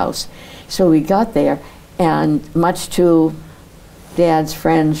 1775 house. So we got there, and much to Dad's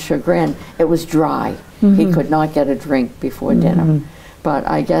friend's chagrin, it was dry. He could not get a drink before dinner. But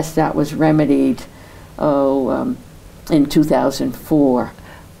I guess that was remedied, in 2004.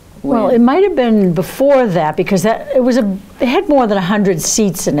 Well, it might have been before that, because it had more than 100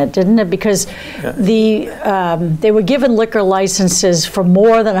 seats in it, didn't it? Because they were given liquor licenses for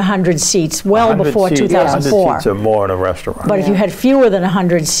more than 100 seats well before 2004. 100 seats or more in a restaurant. But if you had fewer than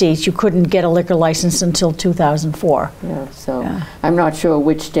 100 seats, you couldn't get a liquor license until 2004. Yeah, so I'm not sure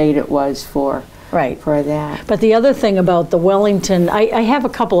which date it was for that. But the other thing about the Wellington, I have a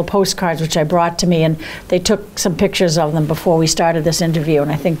couple of postcards which I brought to me, and they took some pictures of them before we started this interview,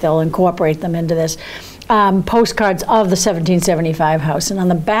 and I think they'll incorporate them into this. Postcards of the 1775 house. And on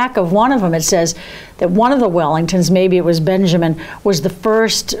the back of one of them it says that one of the Wellingtons, maybe it was Benjamin, was the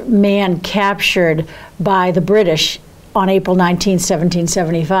first man captured by the British on April 19,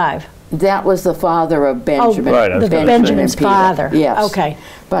 1775. That was the father of Benjamin. Oh, Benjamin's father. Yes. Okay.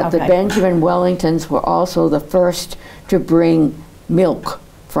 But the Benjamin Wellingtons were also the first to bring milk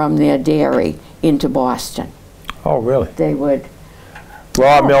from their dairy into Boston. Oh, really? They would.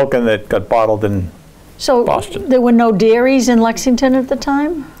 Raw milk, and that got bottled in Boston. There were no dairies in Lexington at the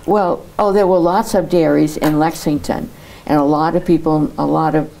time? Well, there were lots of dairies in Lexington, and a lot of people, a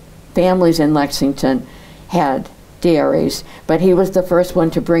lot of families in Lexington had dairies, but he was the first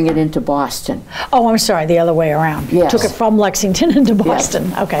one to bring it into Boston. Oh, I'm sorry, the other way around. Yes. Took it from Lexington into Boston.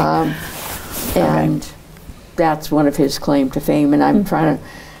 Yes. Okay. And that's one of his claim to fame, and I'm trying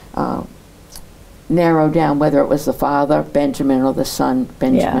to narrow down whether it was the father, Benjamin, or the son,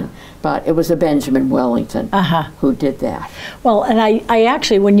 Benjamin. But it was a Benjamin Wellington who did that. Well, and I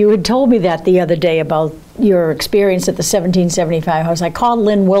actually, when you had told me that the other day about your experience at the 1775 house, I called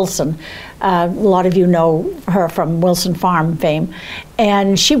Lynn Wilson. A lot of you know her from Wilson Farm fame.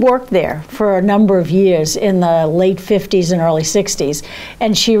 And she worked there for a number of years in the late 50s and early 60s.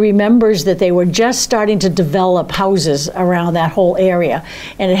 And she remembers that they were just starting to develop houses around that whole area.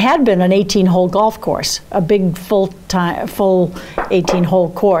 And it had been an 18-hole golf course, a big full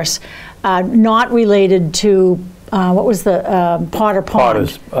 18-hole course, not related to what was the Potter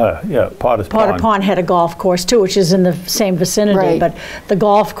Pond? Potter's Potter Pond had a golf course too, which is in the same vicinity, but the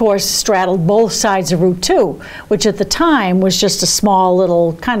golf course straddled both sides of Route 2, which at the time was just a small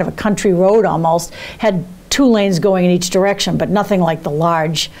little, kind of a country road almost, had 2 lanes going in each direction, but nothing like the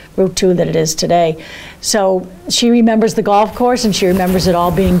large Route 2 that it is today. So she remembers the golf course, and she remembers it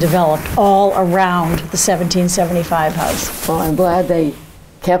all being developed all around the 1775 house. Well, I'm glad they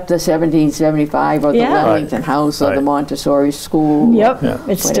kept the 1775 or the Wellington House or the Montessori School. Yep,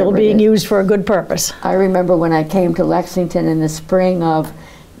 it's still being used for a good purpose. I remember when I came to Lexington in the spring of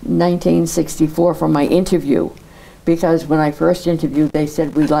 1964 for my interview, because when I first interviewed they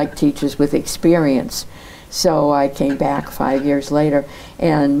said we like teachers with experience. So I came back 5 years later,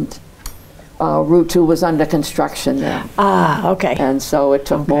 and Route 2 was under construction there. Okay. And so it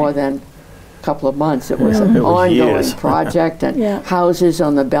took more than couple of months. It was an ongoing project, and houses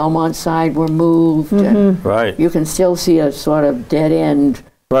on the Belmont side were moved. And you can still see a sort of dead end.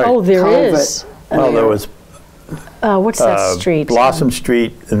 Oh, there is. Well, there was what's that street? Blossom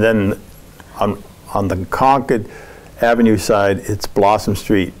Street, and then on the Concord Avenue side, it's Blossom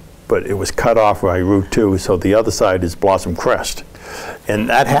Street, but it was cut off by Route 2, so the other side is Blossom Crest. And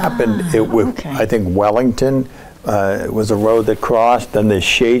that happened with, I think, Wellington. It was a road that crossed. Then there's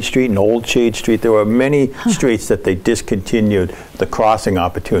Shade Street and Old Shade Street. There were many streets that they discontinued the crossing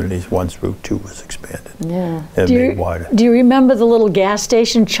opportunities once Route 2 was expanded. And made wider. Do you remember the little gas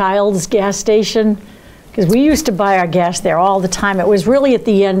station, Child's gas station? Because we used to buy our gas there all the time. It was really at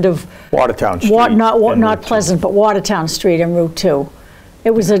the end of Watertown Street. Not Pleasant, but Watertown Street and Route 2.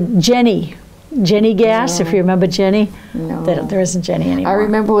 It was a Jenny Gas, if you remember Jenny. No. There isn't Jenny anymore. I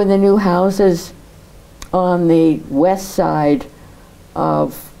remember when the new houses on the west side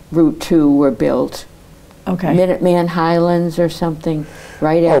of Route 2 were built. Minuteman Highlands or something,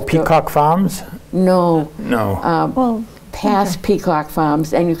 right after. Oh, Peacock Farms? No. No. Past Peacock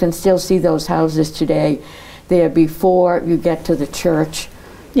Farms, and you can still see those houses today. They're before you get to the church.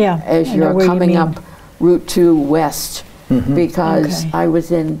 As you're coming up Route 2 west, because I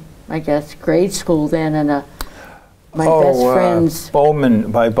was in, I guess, grade school then, and my best friends.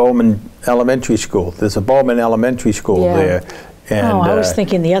 Bowman Elementary School. There's a Bowman Elementary School there. And, I was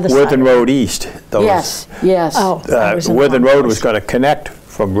thinking the other side. Worthing Road East. Yes. Worthing Road was going to connect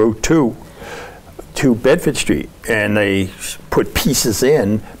from Route 2 to Bedford Street, and they put pieces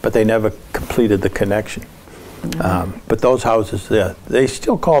in, but they never completed the connection. But those houses there, they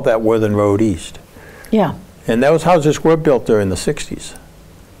still call that Worthing Road East. And those houses were built during the 60s.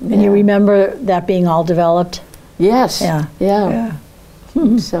 And you remember that being all developed? Yes.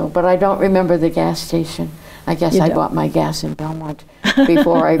 So, but I don't remember the gas station. I guess I bought my gas in Belmont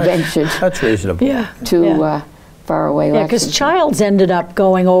before I ventured That's reasonable. to far away. Yeah, because Childs ended up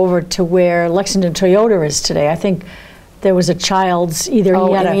going over to where Lexington Toyota is today. I think there was a Childs, either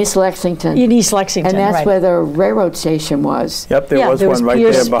he had in East Lexington. In East Lexington, and that's right. where the railroad station was. Yep, there was one right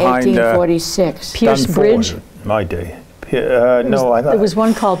Pierce, there behind 1846. Pierce Bridge. My day. No, I thought there was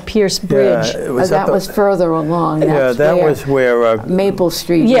one called Pierce Bridge. Yeah, that was further along. Yeah, that was where Maple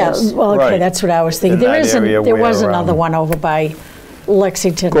Street is. Well, okay, that's what I was thinking. There was another one over by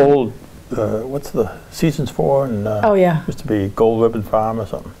Lexington. Gold. What's the Seasons 4? And oh yeah, used to be Gold Ribbon Farm or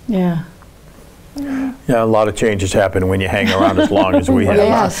something. Yeah. Yeah, a lot of changes happen when you hang around as long as we have.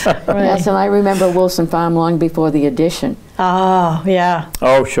 Yes, right. Yes, and I remember Wilson Farm long before the addition. Oh, yeah.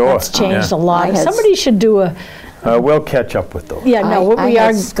 Oh, sure. It's changed a lot. Somebody should do a... we'll catch up with those. Yeah, no, I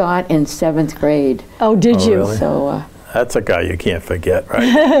had Scott in 7th grade. Oh, did you? Really? So, that's a guy you can't forget, right?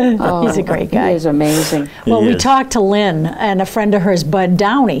 He's a great guy. He is amazing. Well, we talked to Lynn and a friend of hers, Bud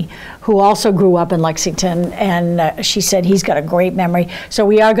Downey, who also grew up in Lexington, and she said he's got a great memory. So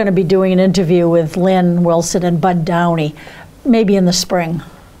we are going to be doing an interview with Lynn Wilson and Bud Downey, maybe in the spring.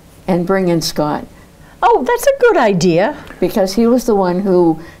 And bring in Scott. Oh, that's a good idea. Because he was the one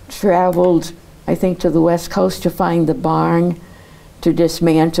who traveled, I think, to the West Coast to find the barn, to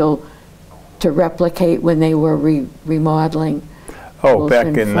dismantle, to replicate when they were remodeling. Oh, back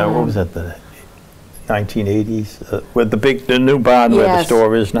in, what was that, the 1980s? With the new barn where the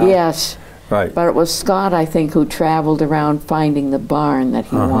store is now? Yes. Right. But it was Scott, I think, who traveled around finding the barn that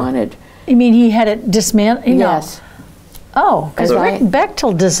he wanted. You mean he had it dismantled? Yes. Oh, because Rick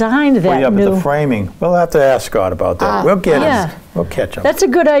Bechtel designed that but the framing, we'll have to ask Scott about that. We'll get him. We'll catch him. That's a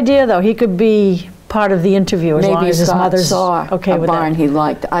good idea, though. He could be part of the interview as long as his mother's saw okay with a barn he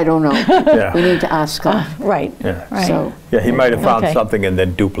liked. I don't know. We need to ask Scott. Right. Yeah. Right. So, yeah, he might have found something and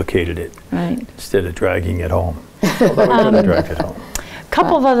then duplicated it. Right. Instead of dragging it home. Although he dragged it home. A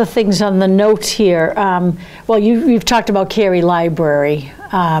couple of other things on the notes here. Well, you've talked about Cary Library,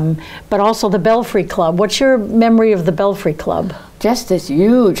 but also the Belfry Club. What's your memory of the Belfry Club? Just this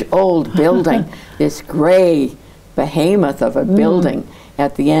huge old building, this gray behemoth of a building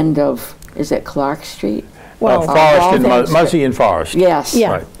at the end of, is it Clark Street? Well, Forest and Muzzy and Forest. Yes,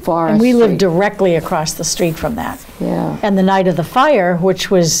 yeah. Forest and we lived Street. directly across the street from that. Yeah. And the night of the fire, which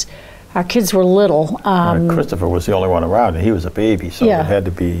was, our kids were little. Christopher was the only one around, and he was a baby, so it had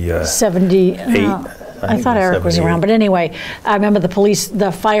to be 78. I thought Eric was around, but anyway, I remember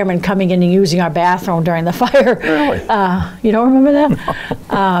the firemen coming in and using our bathroom during the fire. Really? You don't remember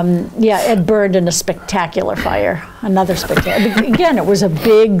that? Yeah, it burned in a spectacular fire, another spectacular. Again, it was a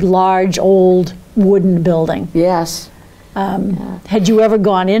big, large, old wooden building. Yes. Had you ever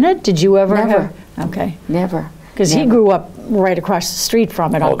gone in it? Did you ever? Never. Okay. Never. Because he grew up right across the street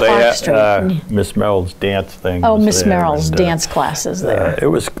from it on Clark Street. Miss Merrill's dance thing. Oh, Miss Merrill's dance classes there. It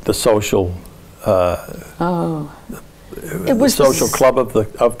was the social. It was the social club of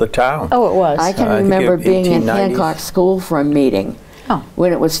the town. Oh, it was. I can remember being in Hancock School for a meeting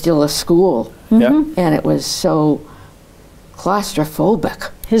when it was still a school, and it was so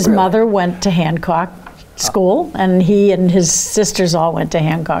claustrophobic. His mother went to Hancock School, and he and his sisters all went to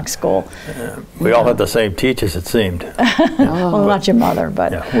Hancock School. We all had the same teachers, it seemed. Well, not your mother,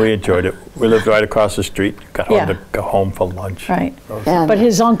 but yeah, we enjoyed it. We lived right across the street. Got home to go home for lunch. Right. But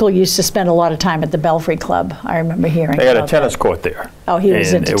his uncle used to spend a lot of time at the Belfry Club. I remember hearing. They had a tennis court there. Oh, he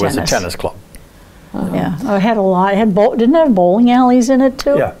was into tennis. It was a tennis club. Yeah, it had a lot. It had didn't it have bowling alleys in it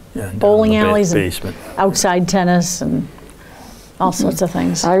too? Yeah. Bowling alleys, basement, and outside tennis, and all sorts of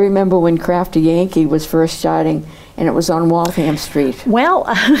things. I remember when Crafty Yankee was first starting, and it was on Waltham Street. Well,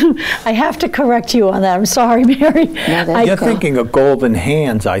 I have to correct you on that. I'm sorry, Mary. No, you're thinking of Golden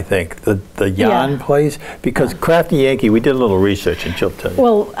Hands, I think, the yarn place, because Crafty Yankee, we did a little research, and she'll tell you.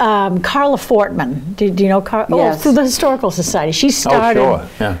 Well, Carla Fortman, do you know Carla? Yes. Oh, through the Historical Society. She started. Oh, sure.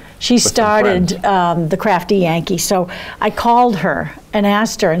 Yeah. She started the Crafty Yankee. So I called her and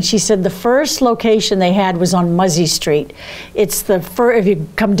asked her, and she said the first location they had was on Muzzy Street. It's the if you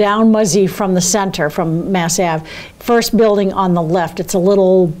come down Muzzy from the center, from Mass Ave, first building on the left. It's a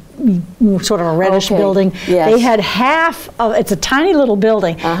little sort of a reddish building. Yes. They had half of, it's a tiny little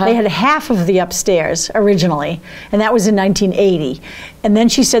building. They had half of the upstairs originally, and that was in 1980. And then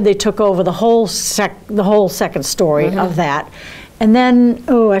she said they took over the whole second story of that. And then,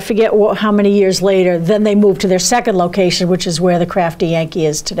 I forget how many years later, then they moved to their second location, which is where the Crafty Yankee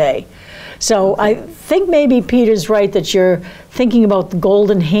is today. So I think maybe Peter's right that you're thinking about the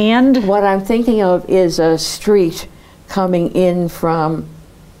Golden Hand. What I'm thinking of is a street coming in from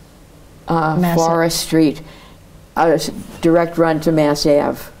Forest Street, a direct run to Mass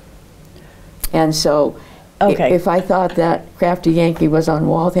Ave. And so Okay. If I thought that Crafty Yankee was on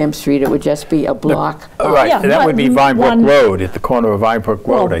Waltham Street, it would just be a block. Right, Yeah, and that would be Vinebrook one- Road, at the corner of Vinebrook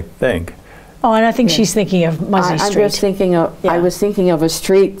Road, Well- I think. Oh, and I think she's thinking of Muzzy I'm Street. just thinking of, I Yeah. was thinking of a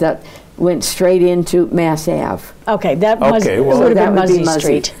street that went straight into Mass Ave. Okay, that Okay, well- would have been That would be Muzzy Muzzy.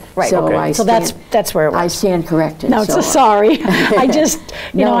 Street. Right. So Okay. I So stand- that's where it I was. stand corrected. No, so, sorry. I just,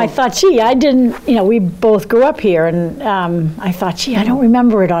 you know, No. I thought, gee, I didn't, you know, we both grew up here, and I thought, gee, I don't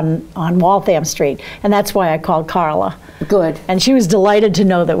remember it on Waltham Street, and that's why I called Carla. Good. And she was delighted to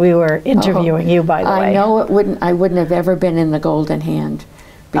know that we were interviewing you, by the way. I know I wouldn't have ever been in the Golden Hand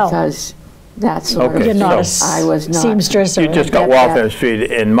because that's sort Okay, of You're not a so- I was not. seamstress or You just got get that. Waltham Street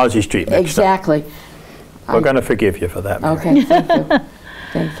and Muzzy Street mixed up. Exactly. We're going to forgive you for that, Mary. Okay, thank you.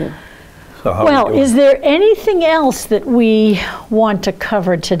 Thank you. So how Well, we doing? is there anything else that we want to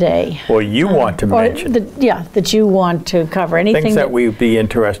cover today? Or you want to Or mention? that you want to cover? Anything Things that would be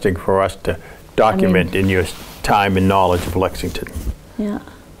interesting for us to document in your time and knowledge of Lexington. Yeah.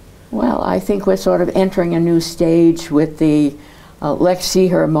 Well, I think we're sort of entering a new stage with the Lex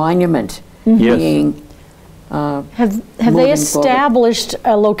Seeher Monument Yes. being. Have Moving they forward. established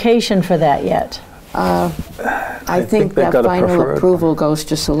a location for that yet? I think think they've that got a final preferred approval goes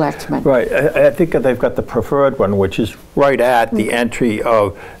to selectmen. Right, I think that they've got the preferred one, which is right at the entry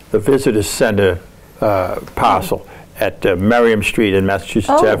of the Visitor Center parcel at Merriam Street and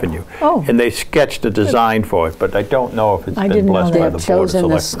Massachusetts Oh, Avenue. oh. And they sketched a design for it, but I don't know if it's I been didn't know blessed that. by They've the Board of chosen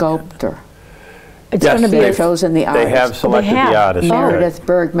the Selectmen. sculptor. It's Yes, going to be They've a, chosen the artist. They have selected have. the artist. Oh. right. Meredith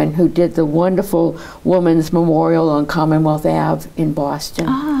Bergman, who did the wonderful Woman's Memorial on Commonwealth Ave in Boston.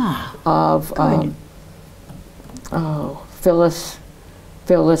 Of Phyllis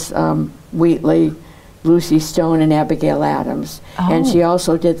Wheatley, Lucy Stone, and Abigail Adams. And she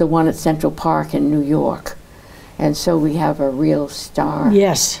also did the one at Central Park in New York. And so we have a real star.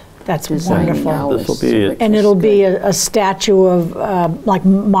 yes, that's designing wonderful. ours, This'll be it. which And is it'll good. be a statue of like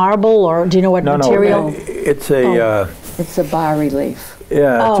marble, or do you know what No, material? no, it's a, It's a bas relief.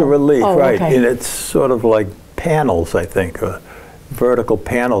 yeah, it's a Oh, relief, oh, right. okay. And it's sort of like panels, I think, vertical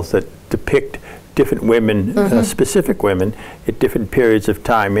panels that depict different women, specific women, at different periods of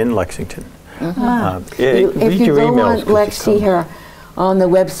time in Lexington. If Read you your go emails. on 'cause it Lex comes- Seeher on the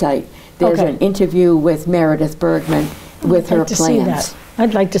website, there's Okay. an interview with Meredith Bergman with I'd her like to see that. plans.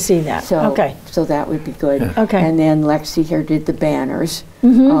 I'd like to see that. So, Okay. so that would be good. Okay. And then Lex Seeher did the banners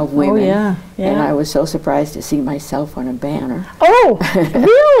of women. Oh, yeah, And yeah. I was so surprised to see myself on a banner. Oh,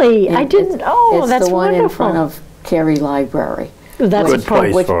 really? I And didn't. it's- Oh, it's that's the one wonderful. in front of Cary Library. That's Good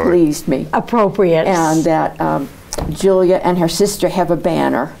place which for it. pleased me. appropriate. And that Julia and her sister have a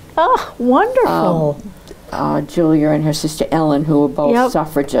banner. Oh, wonderful. Julia and her sister Ellen, who were both Yep.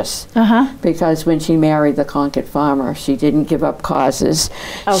 suffragists. Uh-huh. Because when she married the Concord farmer, she didn't give up causes.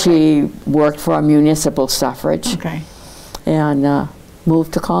 Okay. She worked for municipal suffrage Okay. and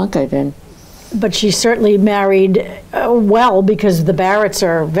moved to Concord. And But she certainly married well, because the Barretts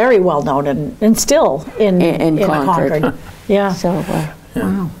are very well known and still in Concord. Yeah, so,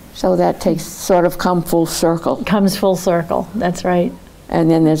 so that takes sort of come full circle. comes full circle. That's right. And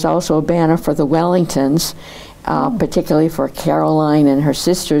then there's also a banner for the Wellingtons, particularly for Caroline and her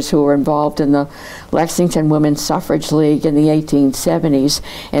sisters who were involved in the Lexington Women's Suffrage League in the 1870s.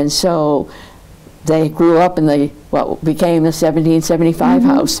 And so they grew up in what became the 1775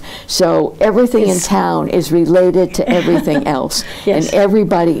 house. So everything in town is related to everything else. Yes. And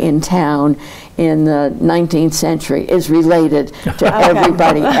everybody in town in the 19th century is related to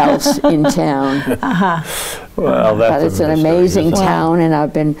everybody else in town. Well, that's But it's a an mystery, amazing isn't it? town, and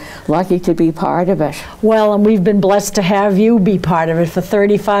I've been lucky to be part of it. Well, and we've been blessed to have you be part of it for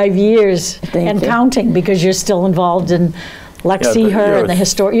 35 years Thank and you. counting, because you're still involved in Lex Yeah, but Seeher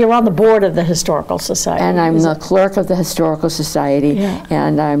and you're you're on the board of the Historical Society. And I'm is the it? clerk of the Historical Society, Yeah.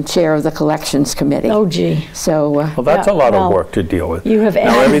 and I'm chair of the Collections Committee. Oh, gee. So, Well, that's Yeah, a lot well, of work to deal with. you have Now,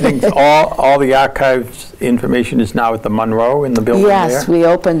 added- everything's, all the archives information is now at the Monroe in the building yes, there? we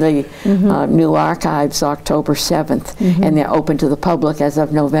opened the new archives October 7th, and they're open to the public as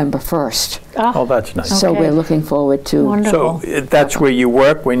of November 1st. Oh, that's nice. So Okay. we're looking forward to. Wonderful. So that's where you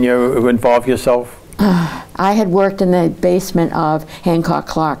work when you involve yourself? I had worked in the basement of Hancock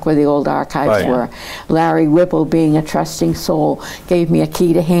Clark, where the old archives Right. were. Larry Whipple, being a trusting soul, gave me a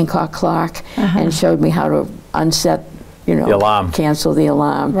key to Hancock Clark and showed me how to unset, The alarm. cancel the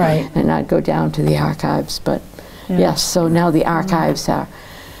alarm. Right. And I'd go down to the archives. But yes, so now the archives are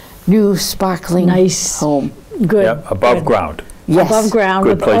new, sparkling Nice. home. Good. Yep, above good. ground. Yes. Above ground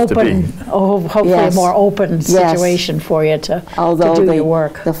Good with place to open, be. hopefully Yes. a more open Yes. situation for you to Although do the, your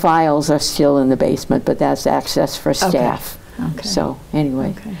work. the files are still in the basement, but that's access for staff. Okay. So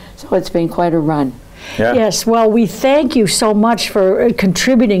anyway, Okay. so it's been quite a run. Yeah. Yes, well, we thank you so much for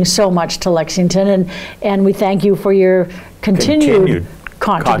contributing so much to Lexington, and we thank you for your continued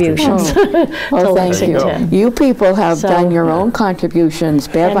contributions Well, to thank you. Lexington. You people have So- done your own contributions.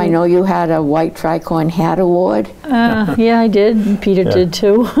 Bev, I And- know you had a White Tricorn Hat Award. Yeah, I did, and Peter did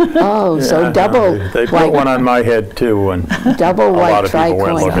too. Oh, so Yeah, double They put one on my head too, and double a lot White of people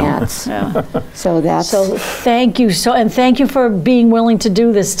went Tricorn looking. hats. Yeah. So that's So thank you and thank you for being willing to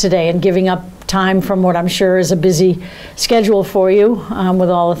do this today and giving up time from what I'm sure is a busy schedule for you with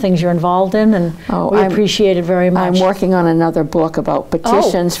all the things you're involved in, and we appreciate it very much. I'm working on another book about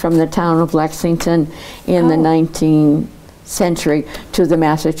petitions from the town of Lexington in the 19th century to the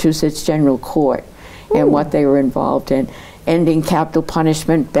Massachusetts General Court and what they were involved in. Ending capital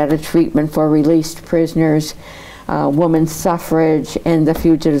punishment, better treatment for released prisoners, women's suffrage, and the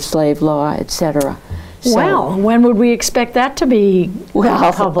fugitive slave law, etc. So, Well, when would we expect that to be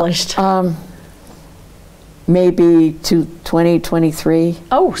published? maybe to 2023.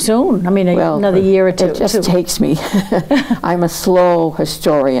 Oh, soon. I mean, another year or two. It just takes me. I'm a slow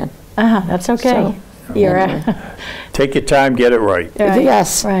historian. That's okay. So, You're anyway. take your time, get it right. right,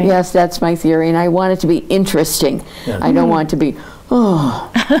 Yes, right. yes, that's my theory, and I want it to be interesting. I don't want it to be,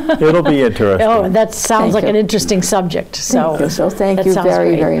 It'll be interesting. Oh, that sounds Thank like you. an interesting subject. So, thank that you sounds very,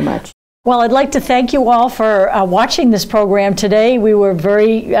 great. very much. Well, I'd like to thank you all for watching this program today. We were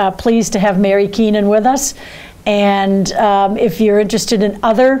very pleased to have Mary Keenan with us. And if you're interested in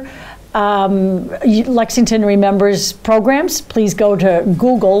other Lexington Remembers programs, please go to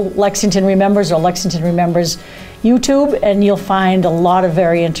Google Lexington Remembers or Lexington Remembers YouTube, and you'll find a lot of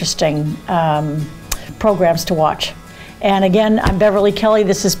very interesting programs to watch. And again, I'm Beverly Kelly,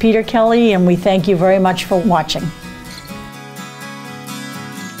 this is Peter Kelly, and we thank you very much for watching.